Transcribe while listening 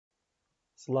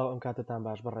سڵاو ئەم کاتتان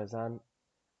باش بەڕێزان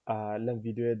لەم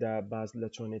ڤیددیۆدا باز لە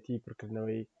چۆنێتی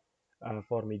پڕکردنەوەی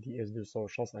فۆڕمی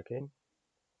DS-260 ئەکەین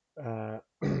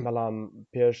بەڵام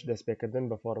پێش دەستپێکردن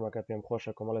بە فۆڕمەکە پێم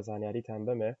خۆشە کۆمەڵە زانیاریتان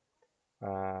بمێ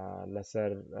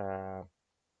لەسەر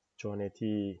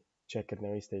چۆنێتی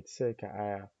چێکردنەوەی ستەیتسە کە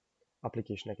ئایا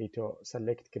ئەپلیکیشنەکەی تۆ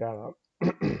سەلێکت کراوە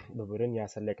ببورن یا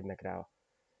سەلێکت نەکراوە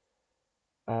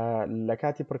لە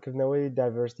کاتی پڕکردنەوەی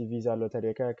دایڤەرسیتی ڤیزا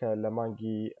لۆتەریەکە کە لە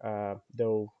مانگی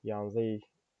 11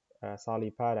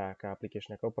 ساڵی پارە کە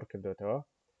ئەپلیکیشنەکە پڕ کردوێتەوە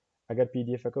ئەگەر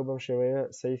PDFەکە بەم شێوەیە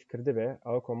سەیف کردبێ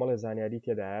ئەوە کۆمەڵی زانیاری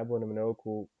تێدایە بۆ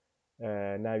نمونەوەکو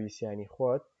ناوی سیانی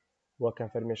خۆت وە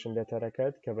کەنفەرمێشن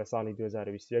لێتەرەکەت کە بە ساڵی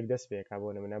 2021 دەست پێکا بۆ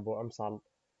نمونە بۆ ئەم ساڵ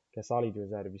کە ساڵی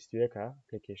 2021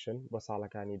 ئەپلیکیشن بۆ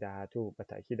ساڵەکانی داهاتوو بە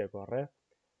تاکی دەگۆڕێ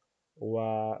و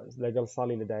لەگەڵ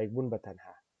ساڵی لەدایکبوون بە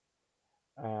تەنها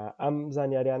ئەم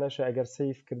زانیاریانەشە ئەگەر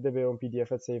سیف کردبێ و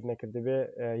PDFت سیف نەکردبێ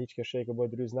هیچ کێشەیەکە بۆ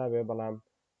دروست نابێ بەڵام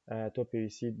تۆ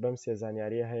پێویستیت بەم سێ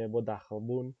زانیاریە هەیە بۆ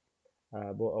داخڵبوون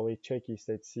بۆ ئەوەی چێکی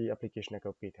ستەیتسی ئەپلیکیشنەکە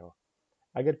بکەیتەوە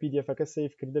ئەگەر PDFەکە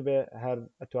سیف کردبێ هەر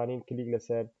ئەتوانین کلیک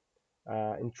لەسەر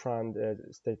ئینتراند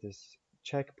ستەیتس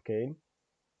چێک بکەین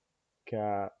کە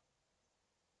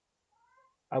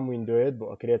ئەم ویندۆیت بۆ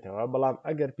ئەکرێتەوە بەڵام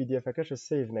ئەگەر PDFەکەش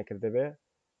سیف نەکردبێ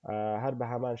هەر بە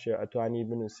هەمان شێوە ئەتوانی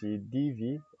بنووسی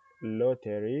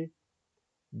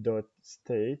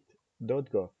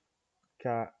dv.lottery.state.gov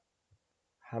کە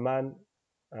هەمان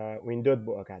ویندۆت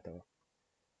بۆ ئەکاتەوە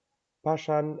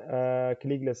پاشان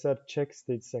کلیک لەسەر چێک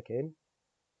ستەیتسەکەین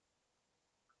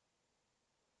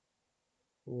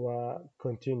و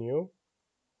کۆنتینیو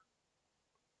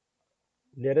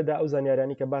لێرەدا ئەو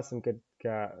زانیاریانی کە باسم کرد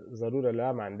کە زەرورە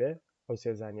لامان بێ ئەو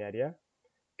سێ زانیاریە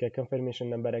کە کەنفەرمێشن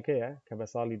نەمبەرەکەیە کە بە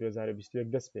ساڵی 2021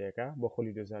 دەست پێیەکە بۆ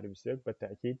خۆلی 2021 بە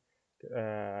تاکید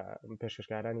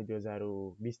پێشکەشکارانی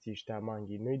 2020 تا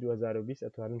مانگی 9 2020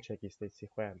 ئەتوانن چێکی ستەیتسی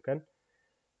خۆیان بکەن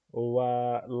و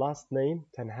لاست نەیم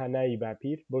تەنها ناوی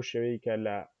باپیر بۆ شێوەیە کە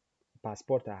لە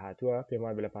پاسپۆرتە هاتووە پێم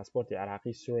وایە لە پاسپۆرتی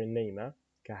عراقی سورێن نەیمە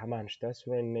کە هەمان شتە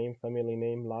سورێن نەیم فەمیلی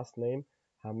نەیم لاست نەیم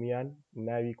هەمویان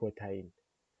ناوی کۆتایین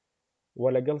و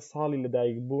لەگەڵ ساڵی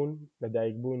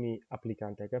لەدایکبوونی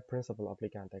ئەپلیکانتەکە پرینسپل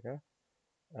ئەپلیکانتەکە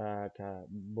کە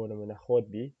بۆ نمونە خۆت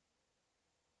بی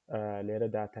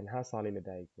لێرەدا تەنها ساڵی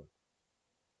لەدایکبوون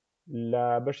لە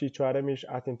بەشی چوارەمیش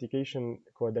ئاتنتیکیشن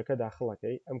کۆدەکە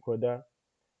داخڵەکەی ئەم کۆدە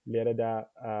لێرەدا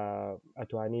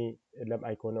ئەتوانی لەم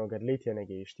ئایکۆنەوە گەر لی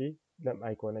تێنەگەیشتی لەم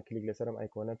ئایکۆنە کلیک لەسەر ئەم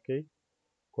ئایکۆنە بکەیت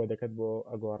کۆدەکەت بۆ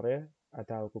ئەگۆڕێ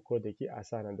ئەتاوەکو کۆدێکی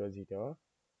ئاسانە دۆزیتەوە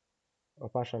و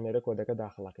پاشان لێرە کۆدەکە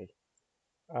داخڵەکەی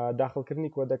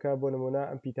داخڵکردنی کۆدەکە بۆ نمونە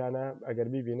ئەم پیتانە ئەگەر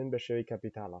بیبینن بە شێوەی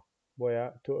کەپیتاڵە بۆیە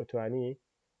تۆ ئەتوانی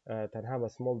تەنها بە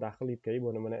سمۆڵ داخلی بکەی بۆ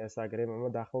نمونە ئێساگەرێم ئەمە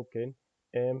داخڵ بکەین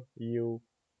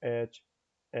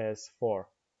MUHS4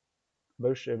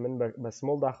 بەش من بە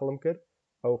سمۆڵ داخڵم کرد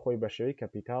ئەو خۆی بە شێوەی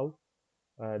کەپیتاڵ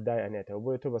دای ئەنێتەوە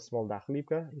بۆیە تۆ بە سمۆڵ داخلی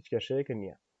بکە هیچ کێشەیەکە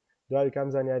نییە دوای کام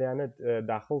زانیاریانت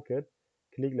داخڵ کرد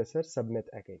کلیک لەسەر سەبمێت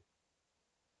ئەەکەین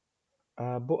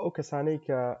بۆ ئەو کەسانەی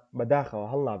کە بەداخەوە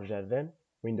هەڵ نابژاردن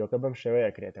ویندۆکە بەم شێوەیە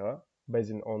ئەکرێتەوە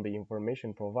based on the information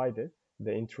provided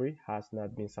the entry has not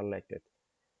been selected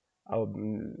ئەو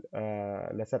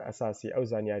لەسەر ئەساسی ئەو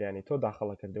زانیاریانی تۆ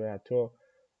داخڵە کردووە تۆ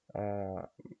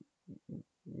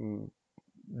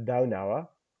داوناوە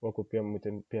وەکو پێم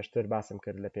وتن پێشتر باسم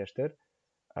کرد لە پێشتر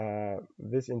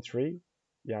this entry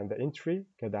یان the entry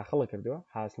کە داخڵە کردووە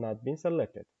has not been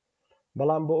selected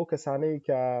بەڵام بۆ ئەو کەسانەی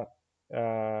کە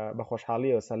بە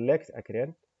خۆشحاڵیەوە سەلێکت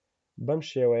ئەکرێن بەم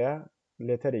شێوەیە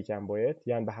لێتەرێکیان بۆیێت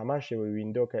یان بە هەمان شێوەی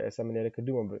ویندۆ کە ئێستا من لێرە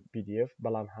کردووە PDF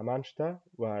بەڵام هەمان شتە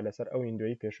و لەسەر ئەو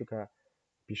ویندۆی پێشووکە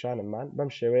پیشانممان بەم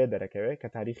شێوەیە دەرەکەوێت کە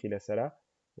تاریخی لەسرە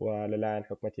و لەلایەن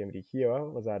حکوومەتی ئەمریکیەوە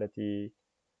وەزارەتی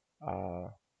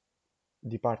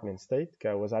دیپارتمنت ستیت کە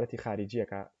وەزارەتی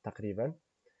خارجیەکە تقریبا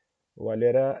و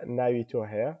لێرە ناوی تۆ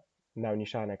هەیە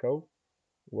ناونیشانەکە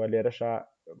و لێرەشە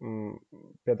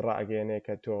پێت ڕائگەیەنێ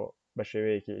کە تۆ بە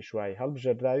شێوەیەکی ئیشوایی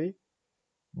هەڵبژێردراوی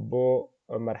بۆ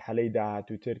مەرحەلەی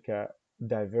داهاتووتر کە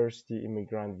دایڤەرسیتی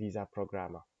ئیمیگرانت ڤیزا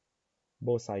پرۆگرامە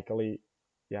بۆ سایکڵی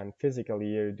یان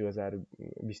فیزیکەڵی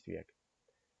 2021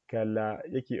 کە لە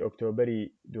 1 ئۆکتۆبەری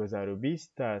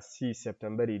 2020 تا 30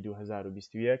 سپتەمبەری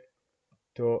 2021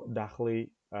 تۆ داخڵی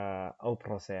ئەو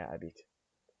پرۆسەیە ئەبیت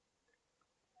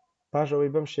پاش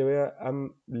ئەوەی بەم شێوەیە ئەم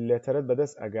لێتەرت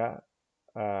بەدەست ئەگا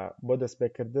بۆ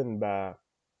دەستپێکردن بە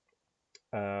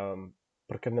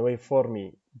پڕکردنەوەی فۆڕمی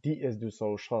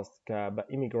DS-260 کە بە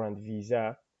ئیمیگرانت ڤیزا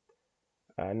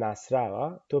ناسراوە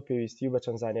تۆ پێویستی و بە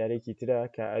چەند زانیارێکی ترە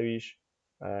کە ئەویش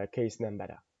کەیس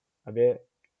نەمبەرە ئەبێ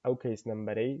ئەو کەیس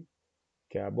نەمبەرەی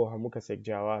کە بۆ هەموو کەسێک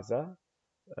جیاوازە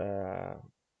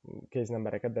کەیس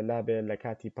نمبەرەکە دەلا بێ لە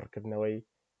کاتی پڕکردنەوەی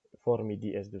فۆڕمی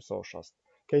DS-260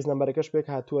 کەیس نمبەرەکەش پێک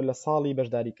هاتووە لە ساڵی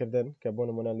بەشداریکردن کە بۆ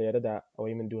نمونە لێرەدا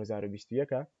ئەوەی من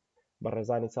 2021 بە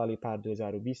ڕێزانی ساڵی پار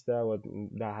 2020 و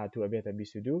داهاتووە بێتە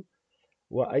 22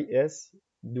 و AS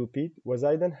دووپیت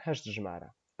وەزایدن 8 ژمارە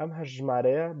ئەم 8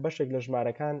 ژمارەیە بەشێک لە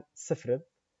ژمارەکان سفرن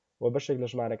و بەشێک لە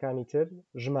ژمارەکانی تر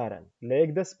ژمارن لە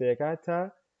یەک دەست پێکات تا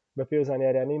بە پێی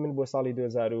زانیاریانەی من بۆ ساڵی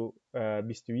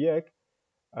 2021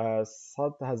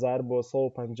 100,000 بۆ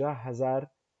 150,000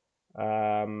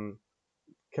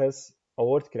 کەس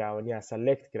ئەوۆرد کراون یا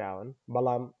سەلێکت کراون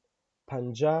بەڵام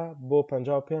 50 بۆ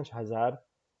 55,000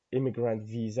 immigrant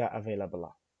visa available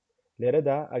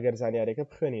لێرەدا ئەگەر زانیاریەکە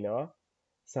بخوێنینەوە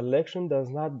selection does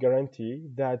not guarantee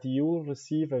that you will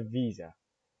receive a visa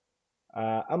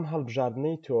ئەم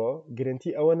هەڵبژاردنەی تۆ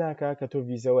گرنتی ئەوە ناکا کە تۆ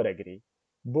ڤیزە وەرەگری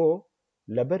بۆ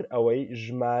لەبەر ئەوەی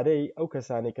ژمارەی ئەو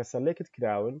کەسانی کە سەلێکت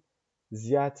کراون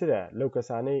زیاترە لەو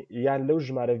کەسانەی یان لەو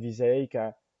ژمارە ڤیزایەی کە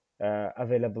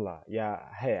available یا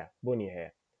هەیە بۆنی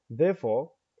هەیە therefore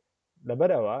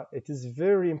لەبەر ئەوە it is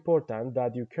very important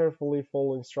that you carefully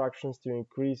follow instructions to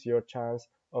increase your chance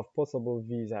of possible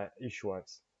visa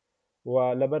issuance و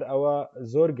لەبەر ئەوە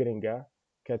زۆر گرنگە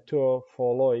کە تۆ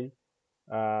فۆڵۆی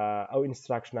ئەو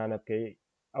ئینستراکشنانە بکەی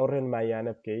ئەو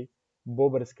ڕێنماییانە بکەی بۆ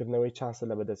بەرزکردنەوەی چانسە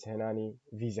لە بەدەستهێنانی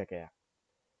ڤیزەکەیە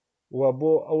و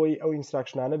بۆ ئەوەی ئەو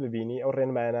ئینستراکشنانە ببینی ئەو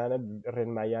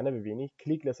ڕێنماییانە ببینی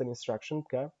کلیک لەسەر ئینستراکشن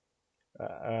بکە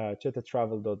چێتە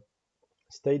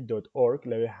travel.state.org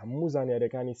لەوێ هەموو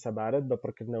زانیاریەکانی سەبارەت بە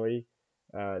پڕکردنەوەی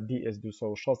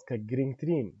DS-260 کە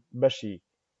گرنگترین بەشی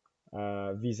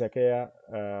ڤیزەکەیە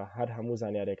هەر هەموو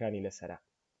زانیاریەکانی لەسەرە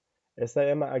ئێستا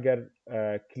ئێمە ئەگەر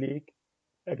کلیک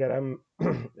ئەگەر ئەم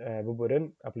ببورن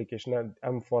ئەپلیکیشنە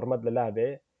ئەم فۆرمەت لەلا بێ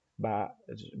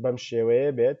بەم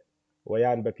شێوەیە بێت و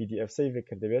یان بە PDF سەیڤ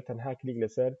کردبێت تەنها کلیک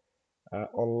لەسەر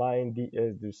ئۆنلاین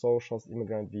DS-260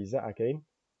 immigrant visa ئەکەین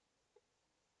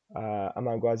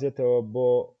ئەمانگوازێتەوە بۆ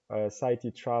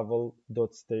سایتی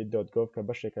travel.state.gov کە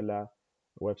بەشێکە لە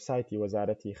وەبسایتی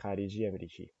وەزارەتی خارجی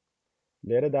ئەمریکی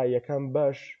لێرەدا یەکەم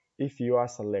بەش if you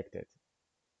are selected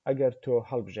ئەگەر تۆ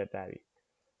هەڵبژێرداوی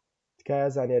تکایە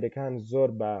زانیاریەکان زۆر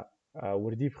بە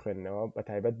وردی بخوێننەوە بە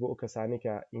تایبەت بۆ ئەو کەسانی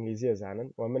کە ئینگلیزیە زانن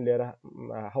و من لێرە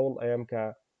هەوڵ ئەم کە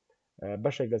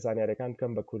بەشێک لە زانیاریەکان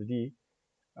بکەم بە کوردی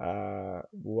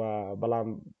و بەڵام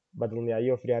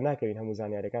بەدڵنیایی و فریان ناکەوین هەموو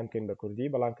زانیاریەکان بکەین بە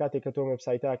کوردی بەڵام کاتێک کە تۆ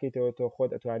وێبسایتەکەیتەوە تۆ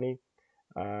خۆت ئەتوانی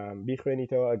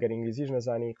بیخوێنیتەوە ئەگەر ئینگلیزیش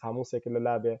نەزانی قاموسێک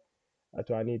لەلا بێ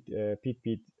ئەتوانیت پیت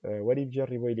وەری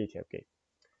بجێڕی بۆی لێ تێ بکەیت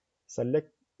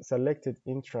Selected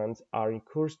entrants are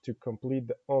encouraged to complete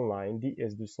the online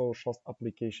DS-260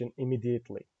 application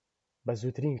immediately بە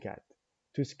زووترین کات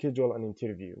to schedule an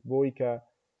interview بۆی کە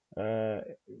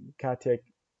کاتێک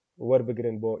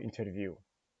وەربگرن بۆ ئینتەرویو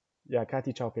یا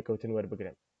کاتی چاوپێکەوتن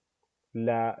وەربگرن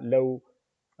لەو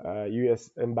US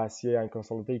ئەمباسیە یان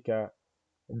کۆنسڵەتەی کە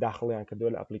داخڵیان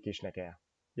کردووە لە ئەپلیکیشنەکەیە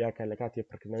یا کە لە کاتی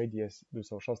پڕکردنەوەی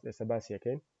DS-260 ئێستا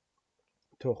باسیەکەین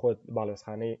تۆ خۆت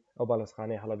ئەو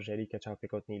باڵۆزخانەی هەڵەبژێری کە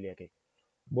چاوپێکەوتنی لێکەی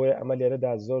بۆیە ئەمە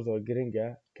لێرەدا زۆر گرنگە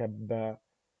کە بە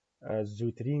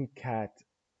زووترین کات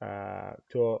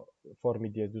تۆ فۆڕمی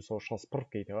DS-260 پڕ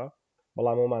بکەیتەوە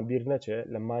بەڵام ئەومان بیر نەچێت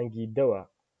لە مانگی دەوە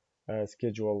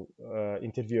سکێجۆڵ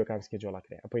ئینتەرویوەکان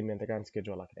سکێجۆڵەکرێ ئەپۆینمنتەکان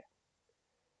سکێجۆڵەکرێ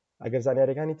ئەگەر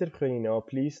زانیاریەکانی تر بخوێنینەوە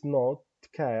پلیس نۆت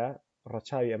تکایە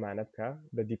ڕەچاوی ئەمانە بکە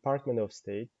The Department of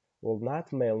State will not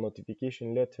mail notification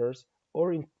letters or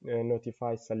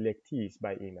notify selectees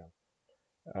by email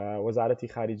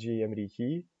وەزارەتی خارجی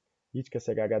ئەمریکی هیچ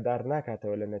کەسێک ئاگادار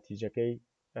ناکاتەوە لە نەتیجەکەی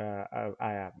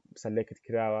ئایا سەلێکت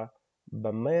کراوە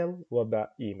بە مێل و بە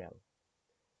ئیمێل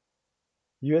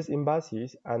US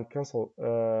embassies and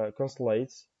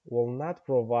consulates will not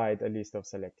provide a list of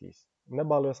selectees نە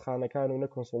باڵێۆزخانەکان و نە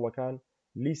کۆنسوڵەکان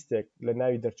لیستێک لە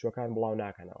ناوی دەرچووەکان بڵاو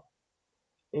ناکەنەوە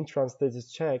Entrance status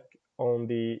check on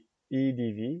the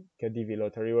EDV کە DV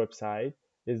Lottery website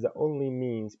is the only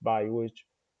means by which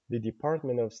the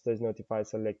Department of State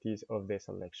notifies selectees of their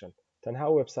selection تەنها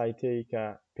وەبسایتەی کە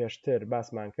پێشتر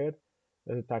باسمان کرد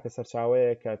تاکە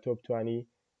سەرچاوەیە کە تۆ بتوانی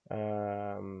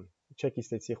چەکی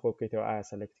ستێتسی خۆ بکەیتەوە ئایا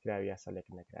سەلێکت کراوی یا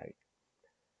سەلێکت نەکراوی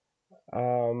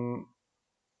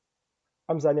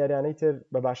ئەم زانیاریانەی تر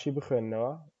بەباشی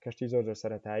بخوێننەوە کەشتی زۆر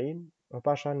سەرەتایین و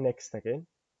پاشان نێکستەکەین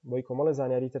بۆی کۆمەڵە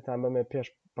زانیاری ترتان بەمێ پێش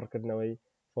پڕکردنەوەی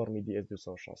فۆڕمی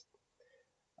DS-260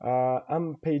 ئەم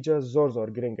پیجە زۆر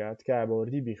گرنگە تکایە بە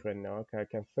وردی بیخوێننەوە کە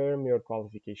confirm your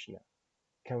qualification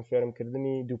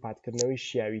کەنفێرمکردنی دووپاتکردنەوەی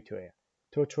شیاوی تۆیە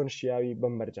تۆ چۆن شیاوی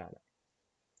بەم بەرجانە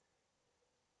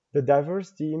The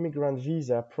Diversity Immigrant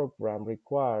Visa Program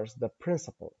requires the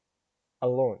principal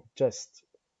alone just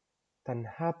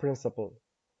تەنها principal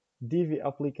DV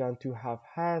applicant to have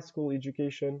high school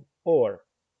education or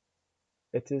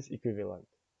its equivalent,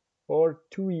 or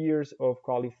 2 years of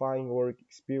qualifying work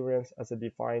experience as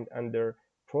defined under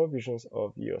provisions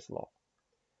of US law.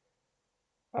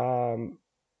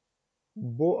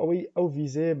 بۆ ئەوەی ئەو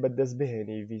ویزەیە بەدەست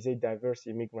بهێنی ویزەی diverse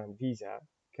immigrant visa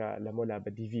کە لە مۆلا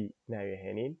بە DV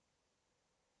ناوێهێنین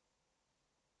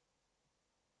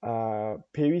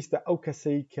پێویستە ئەو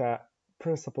کەسەی کە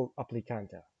principal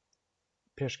applicantە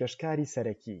پێشکەشکاری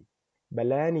سەرەکی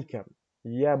بەلایانی کەم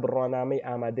یا بڕوانامەی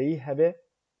ئامادەیی هەبێ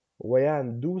ویان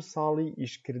 2 ساڵی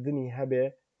ئیشکردنی هەبێ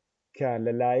کە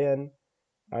لەلایەن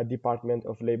Department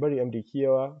of Labor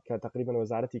ئەمریکیەوە کە تقریبا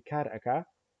وەزارەتی کار ئەکا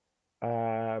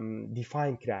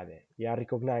define کرابێ یا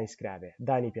recognize کرابێ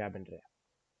دانی پیا بنرێ.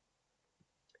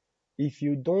 If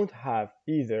you don't have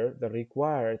either the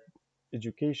required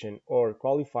education or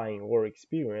qualifying work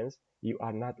experience, you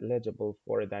are not eligible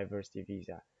for a diversity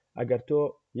visa. ئەگەر تۆ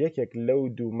یەکێک لەو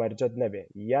دوو مەرجەت نەبێ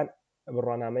یان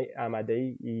بڕوانامەی ئامادەیی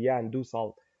یان 2 ساڵ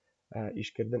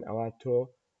ئیشکردن ئەوە تۆ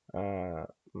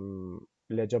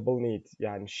eligible نیت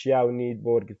یان شیاو نیت بۆ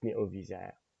وەرگرتنی ئەو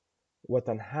ڤیزایە و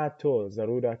تەنها تۆ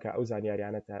ضرورە کە ئەو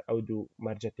زانیاریانە ئەو دوو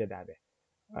مەرجەت تێدا بێ.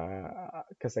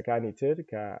 کەسەکانی تر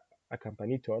کە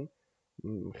ئەکەمپەنی تۆن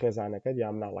خێزانەکەت یا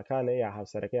مناڵەکانە یا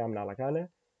هاوسەرەکە یا مناڵەکانە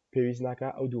پێویست ناکە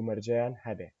ئەو دوو مەرجەیان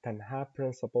هەبێ تەنها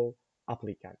principal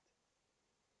applicant.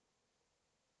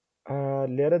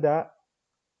 لێرەدا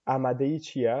ئامادەیی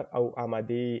چییە؟ ئەو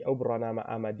ئامادەی ئەو بڕوانامە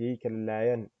ئامادەیی کە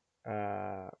لەلایەن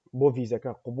بۆ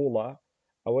ڤیزەکە قبوڵە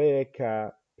ئەوەیە کە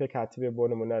پێک هاتبێ بۆ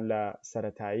نمونە لە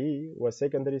سەرەتایی و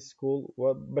سێکەندەری سکوڵ و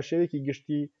بە شێوەیەکی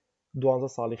گشتی 12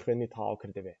 ساڵی خوێنی تەواو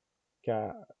کردبێ کە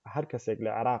هەر کەسێک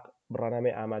لە عێراق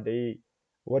بڕوانامەی ئامادەیی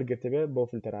وەرگرتبێ بۆ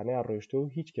فلتەرانەیە ڕۆیشتو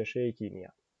و هیچ کێشەیەکی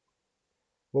نییە.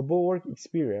 و بۆ work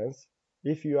experience,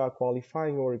 if you are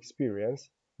qualifying work experience,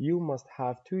 you must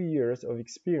have 2 years of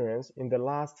experience in the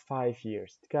last 5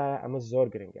 years. تکایە ئەمە زۆر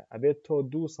گرنگە ئەبێت تۆ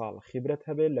 2 ساڵ خیبرەت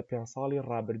هەبێ لە 5 ساڵی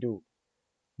ڕابردوو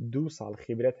 2 ساڵ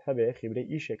خیبرەت هەبێ خیبرەی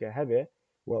ئیشێکە هەبێ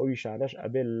و ئەو ئیشانەش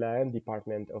ئەبێ لەلایەن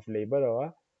Department of Laborەوە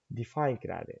define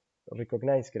کرابێ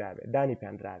recognize کرابێ دانی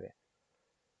پێنرابێ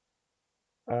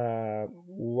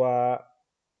و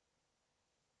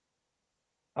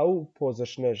ئەو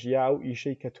پۆزیشنەش یا ئەو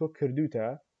ئیشەی کە تۆ کردوتە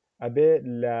ئەبێ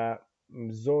لە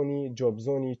زۆنی جۆب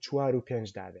زۆنی 4 و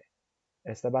 5 دابێ.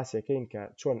 ئێستا باسیەکەین کە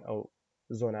چۆن ئەو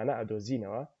زۆنانە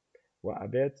ئەدۆزینەوە و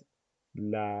ئەبێت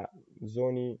لە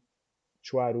زۆنی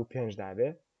 4 و 5 دابێ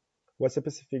و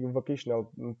specific vocational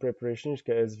preparationش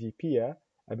کە SVPە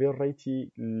ئەبێ ڕێیتی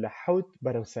لە 7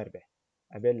 بەرەو سەر بێ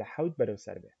ئەبێ لە 7 بەرەو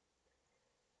سەر بێ.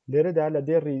 لێرەدا لە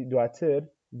دێڕی دواتر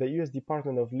the US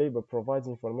Department of Labor provides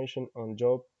information on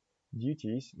job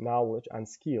duties, knowledge and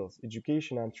skills,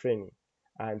 education and training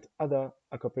and other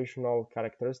occupational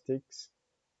characteristics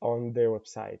on their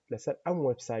website. لەسەر ئەم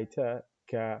وەبسایتە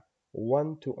کە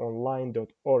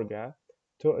one2online.org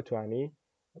تۆ ئەتوانی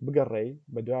بگەڕێی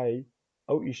بە دوای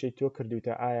ئەو ئیشەی تۆ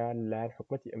کردوتە ئایا لەلایەن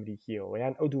حکومەتی ئەمریکیەوە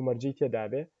یان ئەو دوو مەرجەی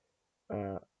تێدابێ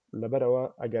لەبەرەوە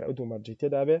ئەگەر ئەو دوو مەرجەی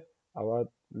تێدابێ ئەوە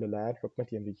لەلایەن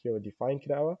حکومەتی ئەمریکیەوە دیفاین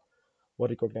کراوە و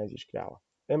ریکۆگنایزیش کراوە.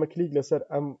 ئێمە کلیک لەسەر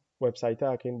ئەم وەبسایتە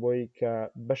ئەکەین بۆی کە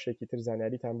بەشێکی تر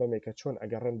زانیاریتان بەمێ کە چۆن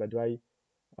ئەگەڕێن بە دوای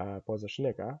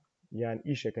پۆزیشنێکە یان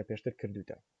ئیشێکە پێشتر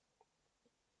کردوتە.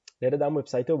 لێرەدا ئەم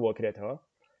وەبسایتە بۆ کرێتەوە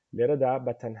لێرەدا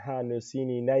بە تەنها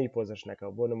نووسینی ناوی پۆزیشنەکە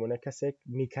بۆ نمونە کەسێک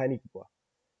میکانیک بووە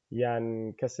یان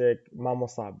کەسێک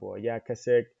مامۆستا بووە یا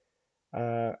کەسێک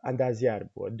ئەندازیار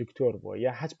بووە دکتۆر بووە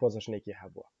یا هەچ پۆزیشنێکی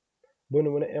هەبووە. بۆ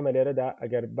نمونە ئێمە لێرەدا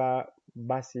ئەگەر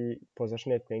باسی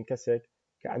پۆزیشنێک بکەین کەسێک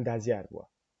کە ئەندازیار بووە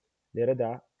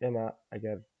لێرەدا ئێمە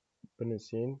ئەگەر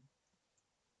بنووسین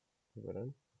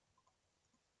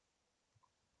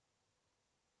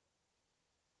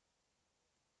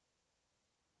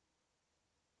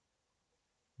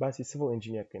باسی سیڤڵ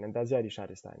ئینجینیر بکەین ئەندازیاری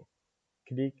شارستانی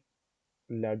کلیک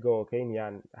لە گۆکەین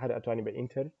یان هەر ئەتوانی بە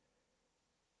ئینتر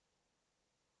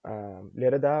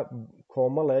لێرەدا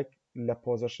کۆمەڵێک لە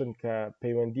پۆزیشن کە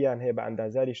پەیوەندیان هەیە بە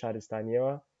ئەندازیاری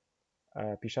شارستانیەوە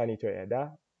پیشانی تۆیەدا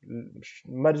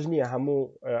مەرج نییە هەموو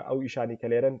ئەو ئیشانی کە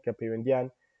لێرن کە پەیوەندیان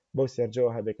بەو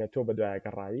سەرجەوە هەبێت کە تۆ بە دوایە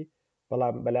گەڕاوی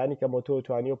بەڵام بەلایانی کە بۆ تۆ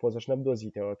توانی و پۆزیشنە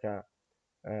بدۆزیتەوە کە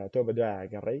تۆ بە دوایە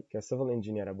گەڕێی کە سیڤڵ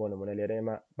ئینجینیرە بۆ نمونە لێرە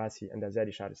ئێمە باسی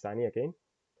ئەندازیاری شارستانی یەکەین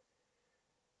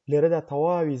لێرەدا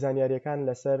تەواوی زانیاریەکان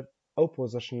لەسەر ئەو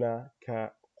پۆزیشنە کە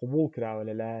قبول کراوە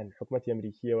لەلایەن حکومەتی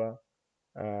ئەمریکیەوە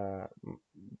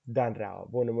دانراوە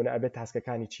بۆ نمونە ئەبێت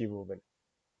تاسکەکانی چی بوو بن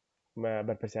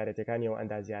بەرپرسیارەتەکانی ئەو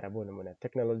ئەندازیارە بۆ نمونە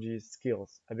تەکنۆلۆژی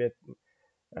سکیلز ئەبێت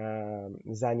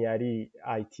زانیاری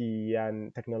IT یان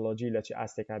تەکنۆلۆژی لە چی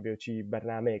ئاستێکا بێ و چی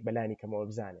بەرنامەیەک بەلانی کەمەوە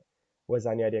بزانێ و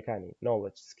زانیاریەکانی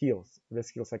knowledge skills بە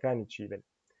skillsەکانی چی بن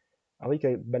ئەوەی کە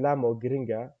بەلامەوە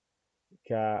گرنگە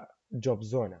کە جۆب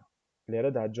زۆنە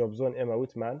لێرەدا جۆب زۆن ئێمە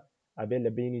وتمان ئەبێ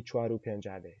لە بینی 4 و 5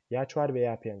 بێ یا 4 بێ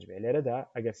یا 5 بێ لێرەدا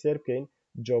ئەگەر سێر بکەین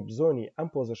جۆب زۆنی ئەم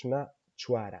پۆزیشنە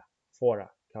 4 4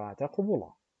 کەواتە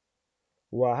قبوڵە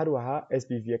و هەروەها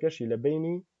SPV-یەکەشی لە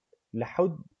بینی لە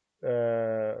 7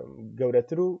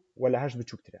 گەورەتر و لە 8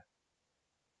 بچووکترە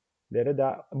لێرەدا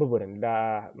ببرن لە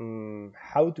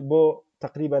 7 بۆ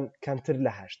تقریبا کەمتر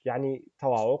لە 8 یعنی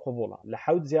تەواوە قبوڵە لە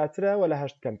 7 زیاترە و لە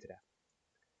 8 کەمترە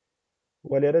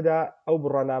و لێرەدا ئەو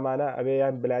بڕۆنامانە ئەبێ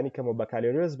یان بلانی کەم و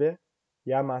بەکالۆریۆز بێ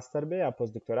یا ماستەر بێ یا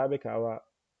پۆست دکتۆرا بێ کە ئەوە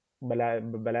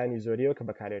بەلانی زۆریەوە کە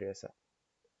بەکالۆریۆسە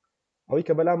ئەوەی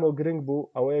کە بەلامەوە گرنگ بوو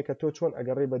ئەوەیە کە تۆ چۆن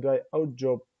ئەگەڕی بەدوای ئەو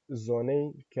جۆب زۆنەی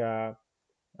کە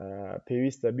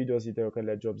پێویستە بیدۆزیتەوە کە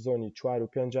لە جۆب زۆنی 4 و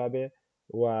 5 بێ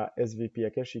و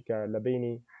SVP-یەکەشی کە لە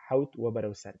بینی 7 و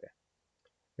بەرەو سەر بێ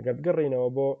ئەگەر بگەڕینەوە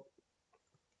بۆ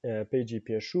پیجی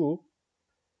پێشوو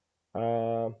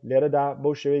لێرەدا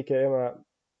بەو شێوەی کە ئێمە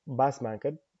باسمان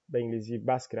کرد بە ئینگلیزی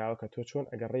باس کراوە کە تۆ چۆن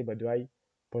ئەگەڕی بە دوای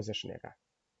پۆزیشنێکە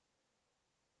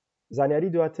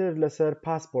زانیاری دواتر لەسەر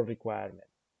پاسپۆرت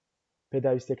ریکوایرمنت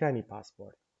پێداویستەکانی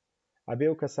پاسپۆرت ئەبێ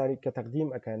و کەسانی کە تەقدیم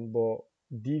ئەکەن بۆ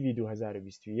DV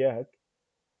 2021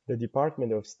 The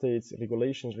Department of State's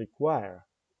regulations require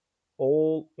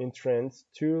all entrants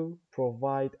to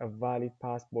provide a valid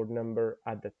passport number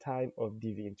at the time of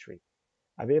DV entry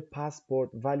ئەبێ پاسپۆرت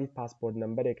valid passport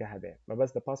نمبرێکە هەبێ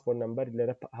مەبەست لە پاسپۆرت نمبر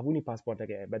لێرە هەبوونی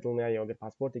پاسپۆرتەکەی بەدڵنیاییەوە ئەگەر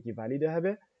پاسپۆرتێکی ڤالیدە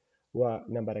هەبێ و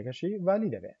نمبرەکەشی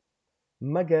ڤالیدە بێ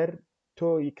مەگەر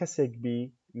تۆی کەسێک بی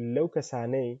لەو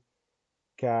کەسانەی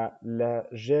کە لە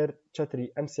ژێر چەتری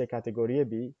ئەم سێ کاتەگۆریە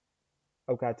بی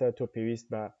ئەو کاتە تۆ پێویست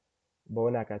بۆ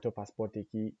ناکات تۆ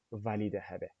پاسپۆرتێکی ڤالیدە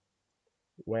هەبێ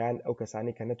ویان ئەو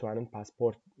کەسانی کە نەتوانن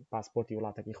پاسپۆرتی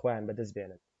وڵاتەکەی خۆیان بەدەست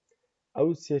بێنن ئەو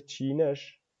سێ چینەش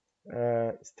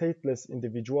stateless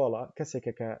individualە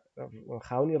کەسێکە کە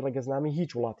خاوەنی ڕێگەزنامی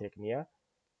هیچ وڵاتێک نییە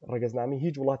ڕێگەزنامی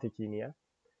هیچ وڵاتێکی نییە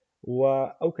و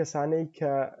ئەو کەسانەی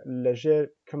کە لەژێر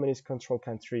communist control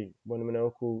country بۆ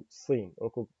نمونەوەکو سین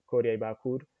وەکو کۆریای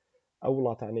باکوور ئەو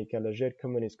وڵاتانەی کە لەژێر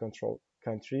communist control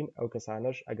country ئەو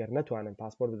کەسانەش ئەگەر نەتوانن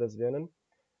پاسپۆرت بەدەست بێنن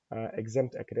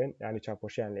exempt ئەکرێن ینی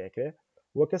چاپۆشیان لێ ئەکرێ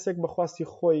وە کەسێک بەخواستی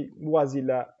خۆی وازی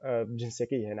لە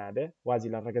جنسەکەی هێنابێ وازی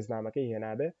لە ڕێگەزنامەکەی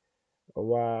هێنابێ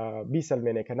و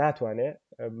بیسەلمێنێ کە ناتوانێ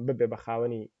ببێ بە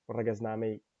خاوەنی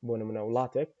ڕێگەزنامەی بۆ نمونە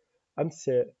وڵاتێک ئەم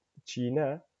سێ چینە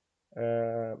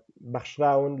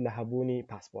بەخشراون لە هەبوونی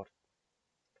پاسپۆرت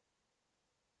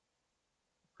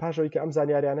پاشەوەی کە ئەم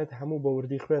زانیاریانەت هەموو بە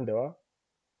وردی خوێندەوە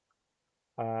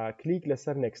کلیک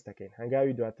لەسەر نێکست دەکەین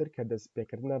هەنگاوی دواتر کە دەست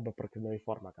پێکردنە بە پڕکردنەوەی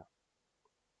فۆڕمەکە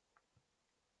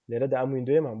لێرەدا ئەم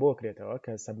ویندۆیەمان بۆ کرێتەوە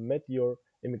کە submit your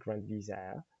immigrant visa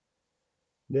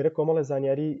لێرە کۆمەڵە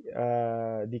زانیاری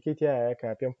دیکەی تایە کە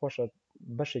پێم خۆشە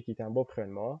بەشێکیتان بۆ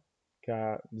بخوێنمەوە کە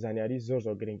زانیاری زۆر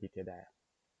گرنگی تێدایە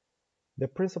The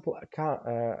principal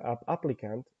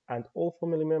applicant and all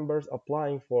family members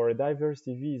applying for a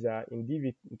diversity visa in DV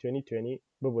 2020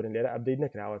 ببورن لێرە ئەپدەیت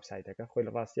نەکرا وەبسایتەکە خۆی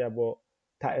لە ڕاستیە بۆ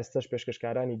تا ئێستش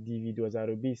پێشکەشکارانی DV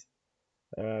 2020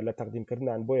 لە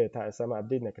تەقدیمکردنان بۆیە تا ئێستا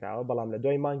ئەپدەیت نەکراوە بەڵام لە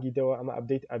دوای مانگیدەوە ئەمە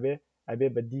ئەپدەیت ئەبێ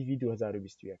بە DV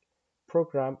 2021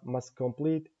 Program must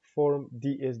complete form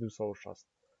DS-260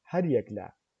 هەر یەک لە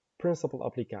principal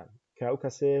applicant کە ئەو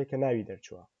کەسەیە کە ناوی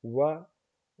دەرچووە و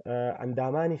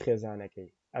ئەندامانی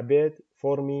خێزانەکەی ئەبێت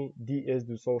فۆرمی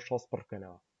DS-260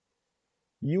 پڕکەنەوە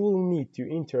You will need to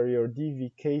enter your DV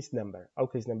case number ئەو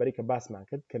کەیس نمبەری کە باسمان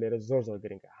کرد کە لێرە زۆر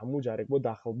گرنگە هەموو جارێک بۆ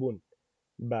داخڵبوون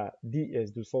بە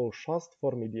DS-260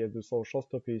 فۆرمی DS-260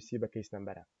 تۆ پێویستی بە کەیس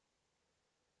نمبەرە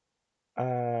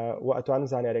و ئەتوانن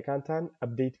زانیاریەکانتان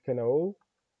ئەپدەیت بکەنەوە و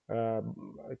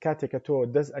کاتێک کە تۆ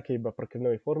دەست ئەەکەی بە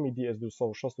پڕکردنەوەی فۆرمی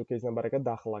DS-260 و کەیس نمبەرەکە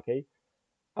داخڵەکەی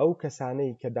ئەو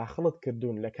کەسانەی کە داخڵت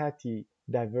کردوون لە کاتی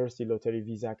دایڤرسی لۆتەری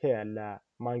ڤیزاکەیە لە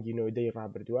مانگی نۆدەی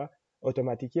ڕابردووە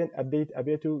ئۆتۆماتیکیان ئەپدەیت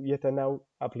ئەبێت و یەتە ناو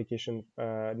ئەپلیکیشن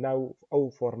ناو ئەو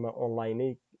فۆرمە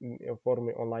ئۆنلاینەی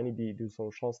فۆرمی ئۆنلاینی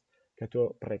D260 کە تۆ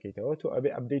پڕێکیتەوە تۆ ئەبێ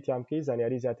ئەپدەیتیان بکەی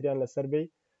زانیاری زیاتریان لەسەر بێ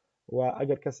و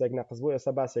ئەگەر کەسێک نەقص بوو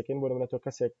ئێستا باسێکین بۆ نمونە تۆ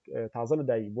کەسێک تازە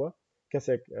لەدایک بووە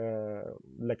کەسێک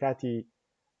لە کاتی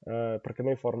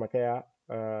پڕکردنەوەی فۆرمەکەیە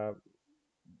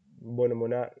بۆ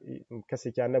نمونە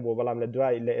کەسێکیان نەبوو بەڵام لە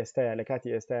دوای لە ئێستاە لە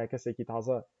کاتی ئێستاە کەسێکی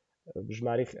تازە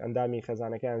ژماری ئەندامی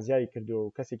خەزانەکەیان زیایی کردو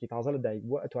و کەسێکی تازە لەدایک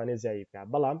بووە ئەتوانێت زیایی بکات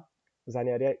بەڵام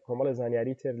زانیاری کۆمەڵی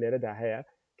زانیاری تر لێرەدا هەیە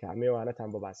کە ئەمێوانەتان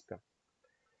بۆ باس بکەم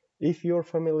If your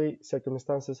family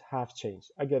circumstances have changed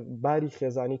ئەگەر باری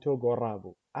خێزانی تۆ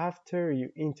گۆڕابوو after you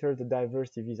enter the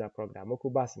diversity visa program وەکو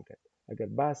باسم کرد ئەگەر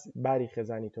باری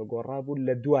خێزانی تۆ گۆڕابوو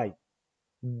لە دوای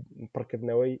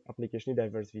پڕکردنەوەی ئەپلیکیشنی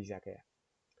دایڤەرس ڤیزاکەیە.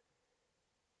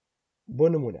 بۆ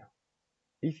نمونە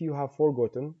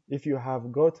if you have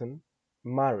gotten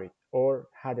married or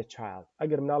had a child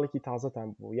ئەگەر مناڵێکی تازەتان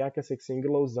بوو یا کەسێک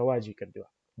سینگڵە و زەواجی کردووە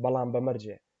بەڵام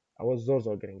بەمەرجێ ئەوە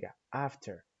زۆر گرنگە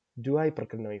after دوای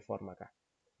پڕکردنەوەی فۆرمەکە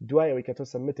دوای ئەوەی کە تۆ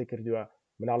سەبمیتە کردووە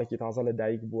مناڵێکی تازە لە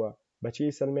دایک بووە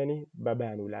بەچی سەلمێنی بە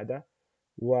بەیان وولادە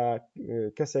و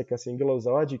کەسێک کە سینگڵە و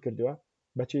زەواجی کردووە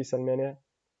بەچی سەلمێنێ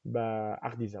بە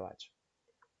عەقدی زەواج.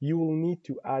 You will need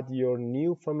to add your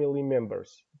new family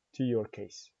members to your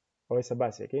case. ئەوەی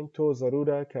سەباسێکین تۆ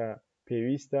ضرورە کە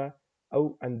پێویستە ئەو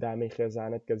ئەندامەی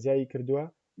خێزانت کە زیایی کردووە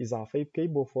ئیزافەی بکەی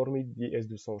بۆ فۆرمی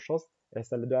DS-260.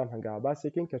 ئێستا لە دوام هەنگاوە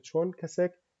باسێکین کە چۆن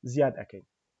کەسێک زیاد ئەەکەین.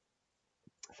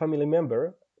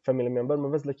 family member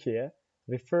مەبەست لە کێیە؟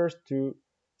 refers to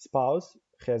spouse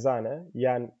خێزانە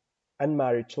یان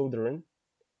unmarried children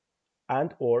and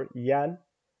or یان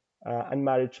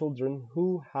unmarried children who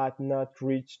had not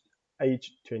reached age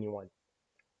 21.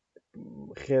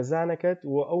 خێزانەکەت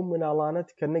و ئەو مناڵانت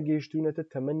کە نەگەیشتونەتە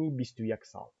تەمەنی 21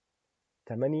 ساڵ.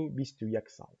 تەمەنی 21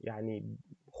 ساڵ یعنی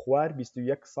خوار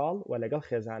 21 ساڵ و لەگەڵ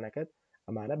خێزانەکەت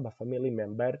ئەمانە بە فەمیلی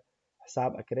مێمبەر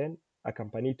حساب ئەکرێن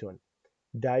ئەکەمپەنی تۆن.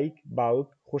 دایک، باوک،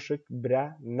 خوشک، برا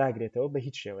ناگرێتەوە بە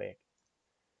هیچ شێوەیەک.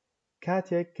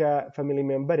 کاتێک کە فەمیلی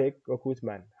مێمبەرێک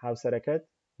وەکوتمان هاوسەرەکەت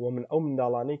و من ئەو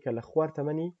منداڵانەی کە لە خوار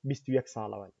تەمەنی 21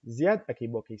 ساڵەوەن زیاد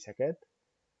ئەکەی بۆ کەیسەکەت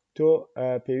تۆ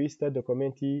پێویستە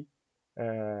دۆکۆمنتی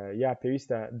یا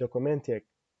پێویستە دۆکۆمنتێک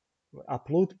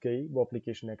ئەپلود بکەی بۆ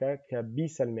ئەپلیکیشنەکە کە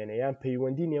بیسەلمێنێ یان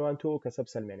پەیوەندی نێوان تۆ و کەسە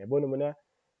بسەلمێنێ. بۆ نمونە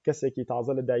کەسێکی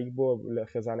تازە لە دایک بۆ لە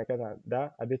خێزانەکەدا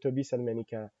ئەبێت تۆ بیسەلمێنی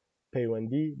کە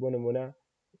پەیوەندی بۆ نمونە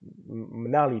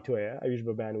مناڵی تۆیە ئەویش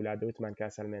بە بەیان وولادە وتمان کا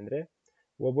سەلمێنرێ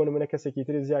و بۆ نمونە کەسێکی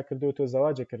تری زیاد کردووە تۆ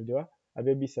زەواجە کردووە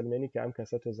ئەبێ بیسەلمێنی کە ئەم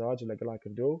کەسە تۆ زەواج لەگەڵا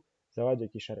کردووە و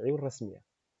زەواجێکی شەرعی و ڕسمیە.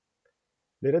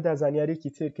 لێرەدا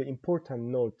زانیاریکی تر کە important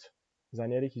note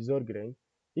زانیاریکی زۆر گرنگ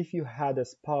if you had a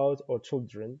spouse or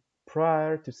children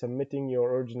prior to submitting your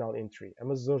original entry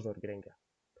ئەمە زۆر گرنگە.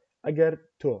 ئەگەر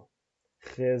تۆ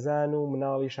خێزان و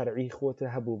مناڵی شەرعی خۆتە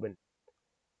هەبوو بن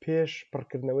پێش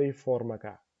پڕکردنەوەی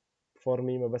فۆرمەکە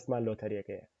فۆرمی مەبەستمان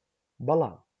لۆتەریەکەیە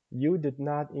بەڵام you did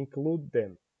not include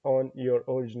them on your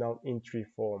original entry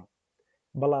form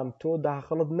بەڵام تۆ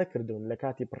داخڵت نەکردوون لە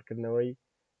کاتی پڕکردنەوەی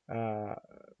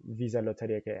ڤیزا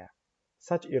لۆتەریەکەیە.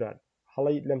 such error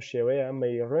هەڵی لەم شێوەیە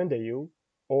may render you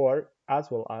or as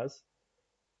well as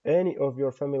any of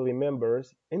your family members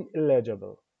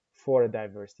ineligible for a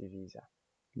diversity visa.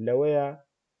 لەوەیە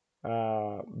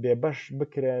بێبەش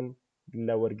بکرێن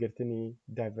لە وەرگرتنی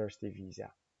diversity visa.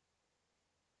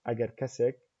 ئەگەر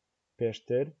کەسێک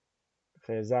پێشتر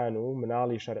خێزان و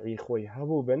مناڵی شەرعی خۆی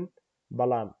هەبوو بن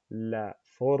بەڵام لە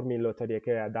فۆرمی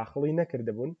لۆتەریەکەیە داخڵی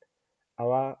نەکردبوون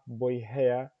ئەوە بۆی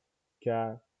هەیە کە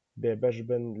بێبەش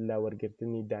بن لە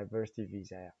وەرگرتنی diversity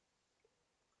visa.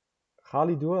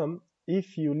 خاڵی دووەم if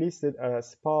you listed a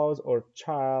spouse or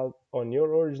child on your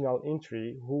original entry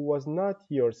who was not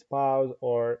your spouse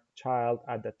or child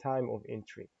at the time of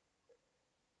entry.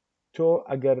 تۆ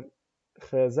ئەگەر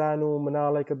خێزان و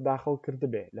مناڵێکت داخڵ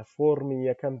کردبێ لە فۆرمی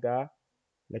یەکەمدا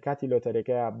لە کاتی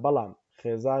لۆتەریەکەیە بەڵام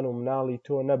خێزان و مناڵی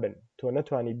تۆ نەبن تۆ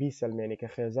نەتوانی بیسەلمێنی کە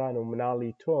خێزان و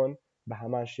مناڵی تۆن بە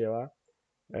هەمان شێوە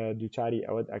دووچاری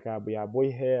ئەوەت ئەکا بیا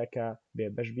بۆی هەیە کە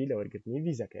بێبەشبی لە وەرگرتنی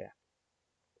ڤیزەکەیە.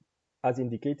 as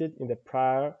indicated in the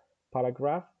prior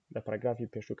paragraph لە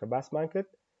پاراگرافی پێشوو کە باسمان کرد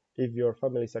if your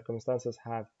family circumstances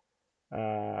have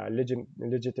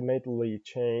legitimately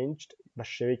changed بە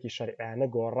شێوەیەکی شەرعیانە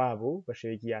گۆڕابوو بە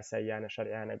شێوەیەکی یاساییانە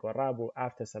شەرعیانە گۆڕابوو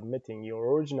after submitting your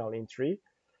original entry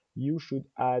you should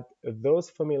add those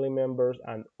family members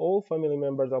and all family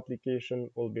members application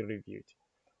will be reviewed.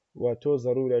 و تۆ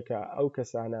ضرورێکە ئەو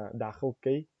کەسانە داخڵ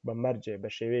بکەی بە مەرجێ بە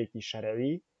شێوەیەکی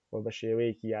شەرعی و بە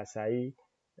شێوەیەکی یاسایی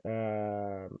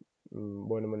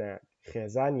بۆ نمونە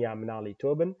خێزان یا مناڵی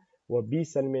تۆ بن و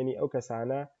بیسەلمێنی ئەو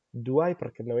کەسانە دوای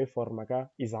پڕکردنەوەی فۆرمەکە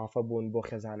ئیزافە بوون بۆ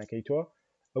خێزانەکەی تۆ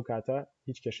ئەو کاتە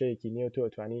هیچ کێشەیەکی نییە تۆ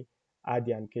ئەتوانی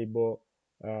ئادیان بکەی بۆ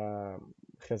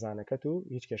خێزانەکەت و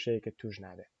هیچ کێشەیەکت توش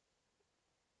نابێت.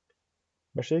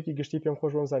 بەشەیەکی گشتی پێم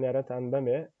خۆش بۆم زانیارەتان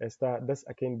بەمێ ئێستا دەست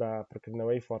ئەکەین بە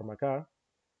پڕکردنەوەی فۆرمەکە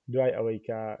دوای ئەوەی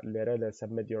کە لێرە لە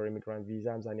submit your immigrant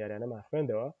visa زانیاریانەمان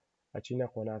خوێندەوە ئەچینە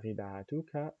قۆناغی داهاتوو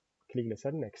کە کلیک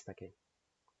لەسەر next دەکەین.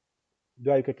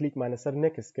 دوای کە کلیکمان لەسەر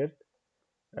next کرد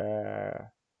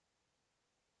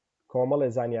کۆمەڵێ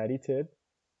زانیاری تر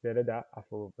لێرەدا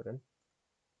ئەفۆ ببرن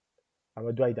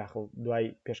ئەمە دوای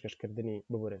پێشکەشکردنی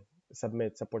ببورن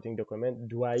submit supporting document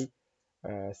دوای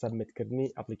سبمیتکردنی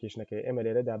ئەپلیکیشنەکەی ئێمە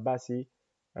لێرەدا باسی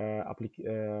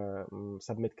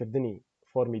سبمیتکردنی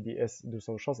فۆرمی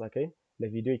DS-260 ئەەکەین لە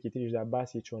ڤیددیۆیەکی تریشدا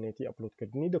باسی چۆنێتی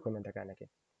ئەپلودکردنی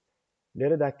دۆکۆمنتەکانەکەین.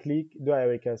 لێرەدا کلیک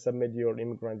دوایەوەی کە سبمit your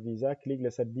immigrant visa کلیک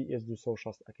لەسەر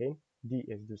DS-260 ئەکەین.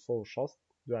 DS-260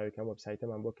 دوایەوەی کە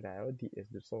وەبسایتەمان بۆ کرایەوە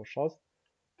DS-260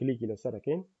 کلیکی لەسەر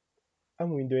ئەکەین. ئەم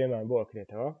ویندۆیەمان بۆ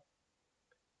ئەکرێتەوە.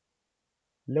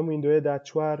 لەم ویندۆیەدا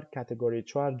 4 کاتەگۆری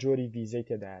 4 جۆری ڤیزەی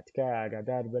تێدایە. تکایە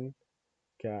ئاگادار بن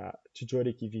کە چ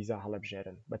جۆرێکی ڤیزا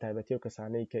هەڵەبژێرن، بە تایبەتی و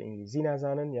کەسانەی کە ئینگلیزی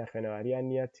نازانن یا خوێنەواریان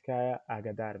نییە تکایە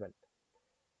ئاگادار بن.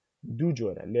 دوو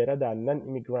جۆرە لێرەدا نەن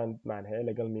ئیمیگرانتمان هەیە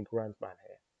لەگەڵ میگرانتمان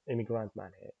هەیە.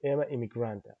 ئیمیگرانتمان هەیە ئێمە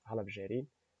ئیمیگرانتە هەڵەبژێرین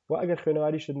و ئەگەر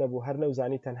خوێنەواریشت نەبوو هەر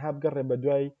نەوزانی تەنها بگەڕێ بە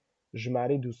دوای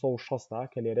ژمارەی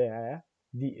 260 کە لێرە هەیە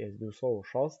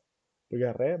DS-260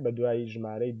 بگەڕێ بە دوای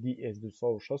ژمارەی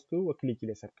DS-260 و کلیکی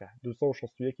لەسەر بکە.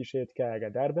 261 شەیە تکایە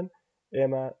ئاگادار بن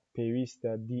ئێمە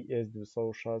پێویستە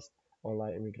DS-260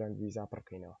 ئۆنلاین ئیمیگرانت ڤیزا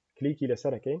پڕکەینەوە. کلیکی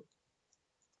لەسەر ئەکەین.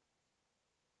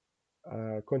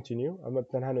 continue ئەمە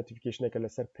تەنها نۆتیفیکیشنێکە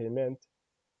لەسەر پەیمنت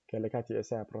کە لە کاتی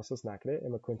ئێستا پرۆسس ناکرێت.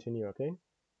 ئێمە continue ئەکەین.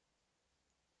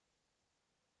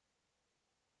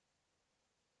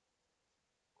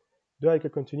 دوای کە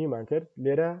continue مان کرد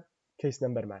لێرە کەیس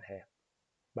نمبەرمان هەیە.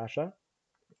 باشە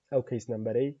ئەو کەیس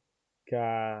نمبەرەی کە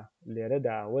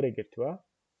لێرەدا وەرەگرتووە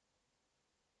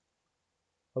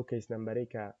ئەو کەیس نمبەرەی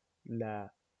کە لە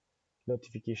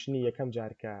نۆتیفیکیشنی یەکەم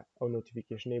جارکە ئەو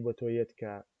نۆتیفیکیشنەی بۆ تۆیەت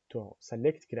کە تۆ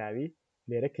سەلێکت کراوی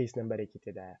لێرە کەیس نمبەرێکی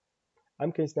تێدایە.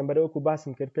 ئەم کەیس نمبەرە وەکو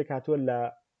باسم کرد پێک هاتووە لە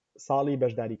ساڵی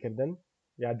بەشداریکردن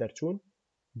یا دەرچوون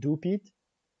 2 پیت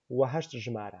و 8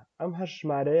 ژمارە. ئەم 8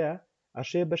 ژمارەیە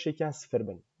ئەشێ بەشێکیان سفر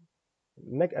بن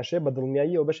نەک ئەشێ بە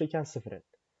دڵنیایی و بەشێکیان سفرن.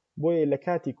 بۆیە لە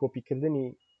کاتی کۆپیکردنی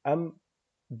ئەم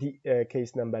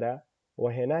کەیس نمبەرە و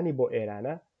هێنانی بۆ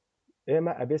ئێرانە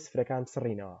ئێمە ئەبێ سفرەکان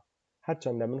بسڕینەوە.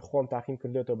 هەرچەندە من خۆم تاقیم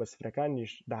کردێتەوە بە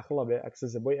سفرەکانیش داخڵە بێ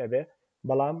ئەکسس بۆی ئەبێ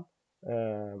بەڵام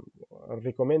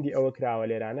ڕیکۆمەندی ئەوە کراوە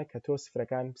لێرانە کە تۆ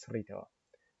سفرەکان بسڕیتەوە.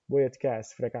 بۆیە تکایە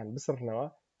سفرەکان بسڕنەوە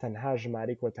تەنها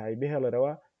ژمارەی کۆتایی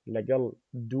بهێڵەرەوە لەگەڵ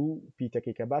 2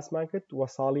 پیتەکەی کە باسمان کرد و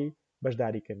ساڵی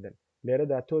بەشداریکردن.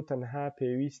 لێرەدا تۆ تەنها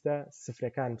پێویستە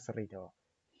سفرەکان بسڕیتەوە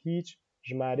هیچ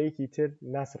ژمارەیەکی تر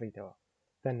ناسڕیتەوە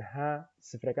تەنها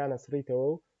سفرەکانە سڕیتەوە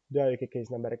و دوایەکە کەیس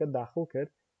نمبەرەکە داخڵ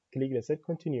کرد کلیک لەسەر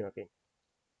continue ئەکەین.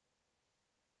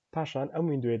 پاشان ئەم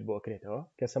ویندۆیت بۆ ئەکرێتەوە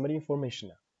کە سەمەری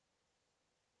ئینفۆرمیشنە.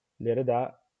 لێرەدا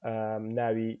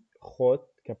ناوی خۆت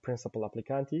کە پرینسپل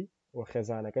ئەپلیکانتی و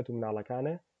خێزانەکەت و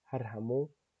مناڵەکانە هەر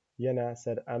هەموو یەنە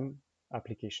سەر ئەم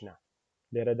ئەپلیکیشنە.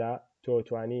 لێرەدا تۆ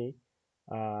توانی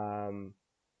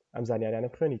ئەم زانیاریانە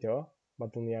بخوێنیتەوە بە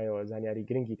دڵنیایەوە زانیاری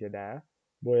گرنگی تێدایە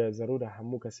بۆیە زەرورە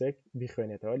هەموو کەسێک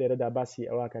بیخوێنێتەوە. لێرەدا باسی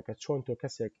ئەوەکە کە چۆن تۆ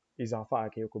کەسێک ئیزافە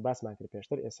ئاکەی وەکو باسمان کرد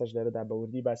پێشتر. ئێستاش لێرەدا بە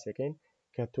وردی باسیەکەین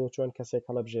کە تۆ چۆن کەسێک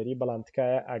هەڵەبژێری بەڵام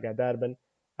تکایە ئاگادار بن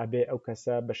ئەبێ ئەو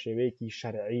کەسە بە شێوەیەکی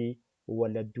شەرعی و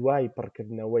لە دوای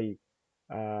پڕکردنەوەی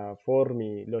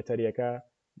فۆڕمی لۆتەریەکە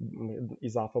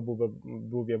ئیزافە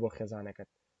بوو بێ بۆ خێزانەکەت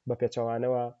بە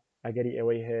پێچەوانەوە ئەگەری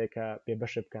ئەوەی هەیە کە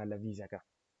پێبەش بکات لە ڤیزەکە.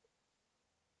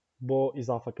 بۆ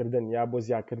ئیزافەکردن یا بۆ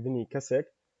زیادکردنی کەسێک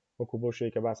وەکو بۆ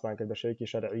شوەیە کە باسمان کرد بە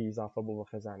شێوەیەکی شەرعی ئیزافە بوو بۆ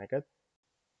خێزانەکەت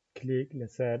کلیک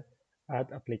لەسەر ئاد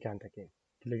ئەپلیکانتەکەین.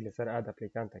 کلیک لەسەر ئاد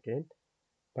ئەپلیکانتەکەین.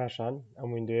 پاشان ئەم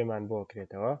ویندۆیەمان بۆ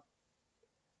ئەکرێتەوە.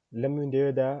 لەم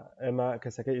ویندۆیەدا ئێمە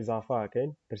کەسەکە ئیزافە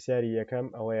ئەکەین. پرسیاری یەکەم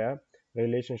ئەوەیە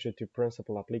relationship to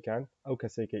principal applicant ئەو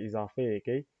کەسێکە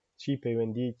ئیزافەیەکەی چی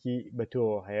پەیوەندیەکی بە تۆ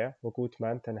هەیە.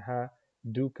 وەکوتمان تەنها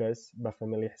 2 کەس بە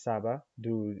فەمیلی حسابە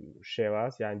 2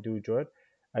 شێواز یان 2 جۆر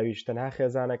ئەویش تەنها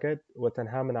خێزانەکەت و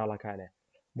تەنها مناڵەکانێ.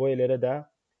 بۆیە لێرەدا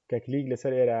کە کلیک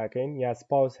لەسەر ئێرەکەین یا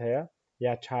سپاوس هەیە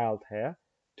یا چایلد هەیە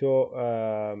تۆ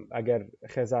ئەگەر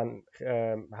خێزان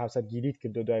هاوسەرگیریت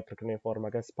کردو دوای پڕکردنەوەی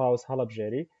فۆڕمەکە سپاوس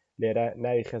هەڵەبژێری لێرە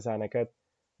ناوی خێزانەکەت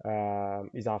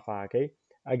ئیزافەکەی.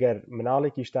 ئەگەر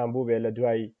مناڵێکی شتان بوو بێ لە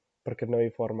دوای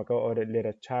پڕکردنەوەی فۆڕمەکە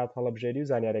لێرە چات هەڵەبژێری و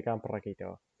زانیاریەکان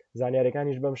پڕەکەیتەوە.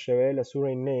 زانیاریەکانیش بەم شێوەیە لە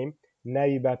سوورەی نیم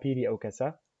ناوی باپیری ئەو کەسە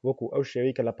وەکو ئەو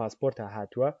شێوەی کە لە پاسپۆرتە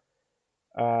هاتووە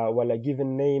و لە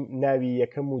given name ناوی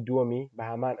یەکەم و دووەمی بە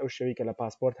هەمان ئەو شێوەی کە لە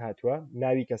پاسپۆرت هاتووە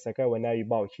ناوی کەسەکە و ناوی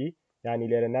باوکی یعنی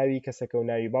لێرە ناوی کەسەکە و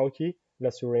ناوی باوکی لە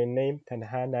سوورەی نیم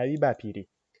تەنها ناوی باپیری.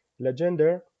 لە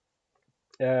جندەر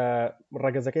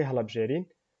ڕەگەزەکەی هەڵەبژێرین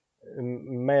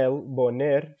میل بۆ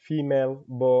نێر فیمیل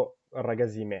بۆ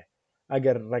ڕەگەزی مێ.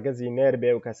 ئەگەر ڕەگەزی نێر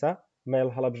بێ و کەسە میل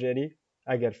هەڵەبژێری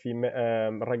ئەگەر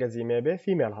ڕەگەزی مێ بێ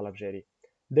فیمیل هەڵەبژێری.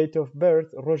 date of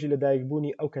birth ڕۆژی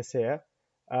لەدایکبوونی ئەو کەسەیە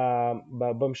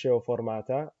بەم شێوە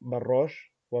فۆرماتە بە ڕۆژ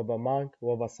و بە مانگ و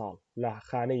بە ساڵ. لە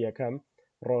خانەی یەکەم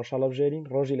ڕۆژ هەڵەبژێرین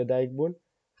ڕۆژی لەدایک بوون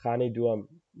خانەی دووەم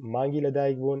مانگی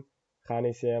لەدایک بوون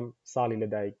خانەی سێم ساڵی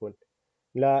لەدایک بوون.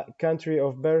 لە country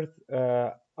of birth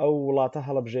ئەو وڵاتە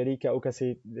هەڵەبژێری کە ئەو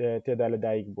کەسی تێدا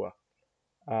لەدایک بووە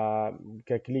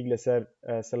کە کلیک لەسەر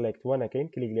سلێکت وەنەکەین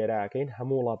کلیک لێراکەین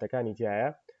هەموو وڵاتەکانی تایە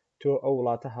تۆ ئەو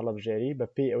وڵاتە هەڵەبژێری بە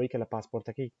پێی ئەوەی کە لە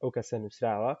پاسپۆرتەکەی ئەو کەسە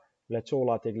نووسراوە لە چ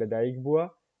وڵاتێک لەدایک بووە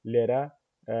لێرە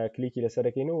کلیکی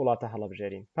لەسەرەکەین و وڵاتە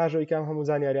هەڵەبژێرین پاشەوەی کام هەموو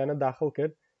زانیاریانە داخل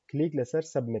کرد کلیک لەسەر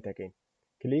سەبمتەکەین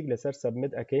کلیک لەسەر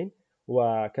سەبمت ئەەکەین و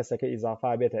کەسەکە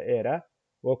ئیزافا بێتە ئێرە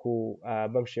وەکو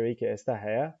بەم شێوەی کە ئێستا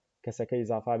هەیە کەسەکە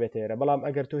ئیزافا بێتە ئێرە بەڵام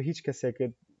ئەگەر تۆ هیچ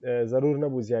کەسێکت زەرور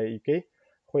نەبوو زیاییکەی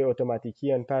خۆی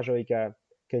ئۆتۆماتیکیان پاشەوەی کە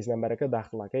کەیس نەمبەرەکە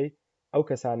داخڵەکەی ئەو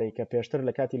کەسانەی کە پێشتر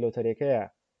لە کاتی لۆتەرێکەیە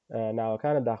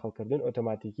ناوەکانە داخڵکردن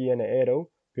ئۆتۆماتیکیەنە ئێرە و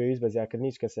پێویست بە زیاکردنی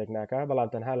هیچ کەسێک ناکە بەڵام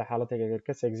تەنها لە حاڵەتێک ئەگەر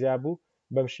کەسێک زیا بوو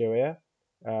بەم شێوەیە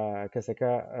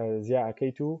کەسەکە زیا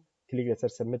ئەەکەیت و کلیک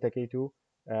لەسەر سەبمتەکەیت و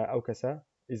ئەو کەسە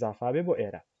ئیزافا بێ بۆ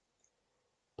ئێرە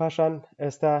پاشان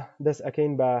ئێستا دەست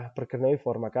ئەەکەین بە پڕکردنەوەی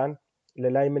فۆرمەکان لە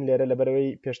لای من لێرە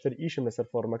لەبەرەوەی پێشتر ئیشم لەسەر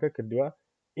فۆرمەکە کردووە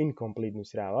ئینکۆمپلیت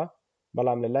نووسراوە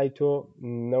بەڵام لە لای تۆ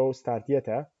نەو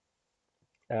ستارتیەتە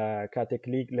کاتێک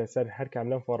کلیک لەسەر هەر کام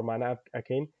لەم فۆرمانە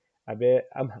ئەەکەین ئەبێ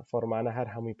ئەم فۆرمانە هەر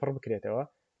هەمووی پڕ بکرێتەوە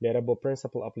لێرە بۆ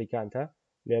پرینسپل ئەپلیکانتە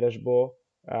لێرەش بۆ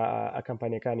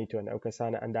ئەکەمپانیەکانی تۆن ئەو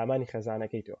کەسانە ئەندامانی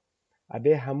خەزانەکەی تۆ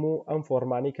ئەبێ هەموو ئەم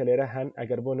فۆرمانی کە لێرە هەن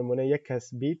ئەگەر بۆ نمونە یەک کەس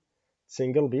بیت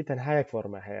سنگل بیت تەنها یەک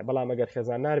فۆرمە هەیە بەڵام ئەگەر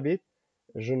خێزانار بیت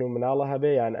ژن و مناڵە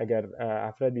هەبێ یان ئەگەر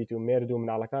ئافرەت بیت و مێرد و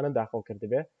مناڵەکانە داخڵ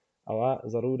کردبێ ئەوە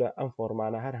ضرورە ئەم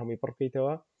فۆرمانە هەر هەمووی پڕ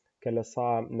بکەیتەوە کە لە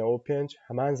سام 95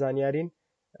 هەمان زانیارین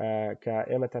کە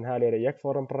ئێمە تەنها لێرە یەک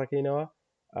فۆرم پڕەکەینەوە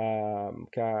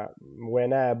کە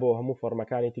وێنایە بۆ هەموو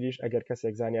فۆرمەکانی تریش ئەگەر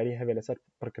کەسێک زانیاری هەبێت لەسەر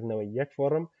پڕکردنەوەی یەک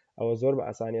فۆرم ئەوە زۆر بە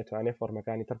ئاسانیە توانێت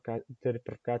فۆرمەکانی تر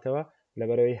پڕکاتەوە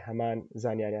لەبەرەوەی هەمان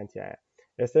زانیاریانتیایە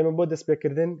ئێستا ئێمە بۆ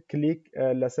دەستپێکردن کلیک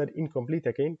لەسەر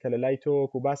ئینکۆمپلیتەکەین کە لە لای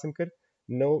تۆوەکو باسم کرد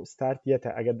نەو ستارتیەتە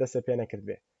ئەگەر دەستە پێ نەکرد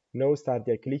بێ نەو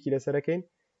ستارتیە کلیکی لەسەرەکەین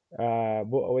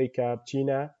بۆ ئەوەی کە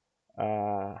بچینە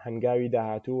هەنگاوی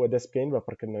داهاتوو و دەست بکەین بە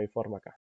پڕکردنەوەی فۆرمەکە